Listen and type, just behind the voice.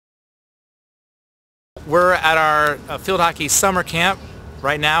We're at our field hockey summer camp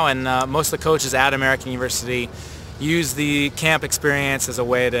right now, and most of the coaches at American University use the camp experience as a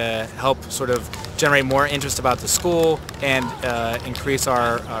way to help sort of generate more interest about the school and increase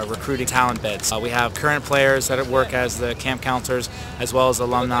our recruiting talent beds. We have current players that work as the camp counselors, as well as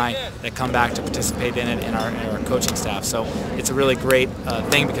alumni that come back to participate in it in our coaching staff. So it's a really great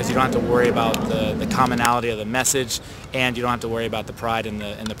thing because you don't have to worry about the commonality of the message, and you don't have to worry about the pride in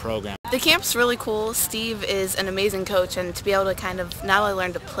the program. The camp's really cool. Steve is an amazing coach, and to be able to kind of not only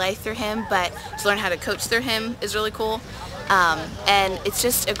learn to play through him, but to learn how to coach through him is really cool. And it's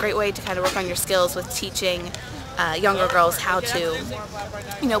just a great way to kind of work on your skills with teaching younger girls how to,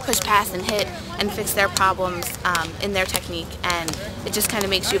 push past and hit and fix their problems in their technique. And it just kind of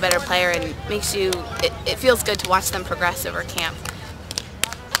makes you a better player, and makes you, it feels good to watch them progress over camp.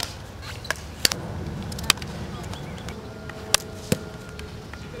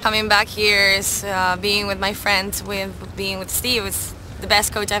 Coming back here is being with my friends, being with Steve. It's the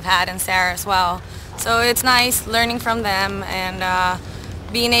best coach I've had, and Sarah as well. So it's nice learning from them and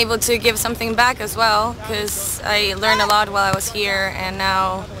being able to give something back as well, because I learned a lot while I was here, and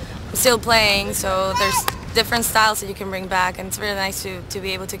now I'm still playing, so there's different styles that you can bring back, and it's really nice to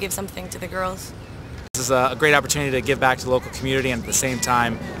be able to give something to the girls. This is a great opportunity to give back to the local community and at the same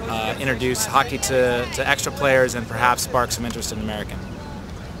time introduce hockey to extra players and perhaps spark some interest in American.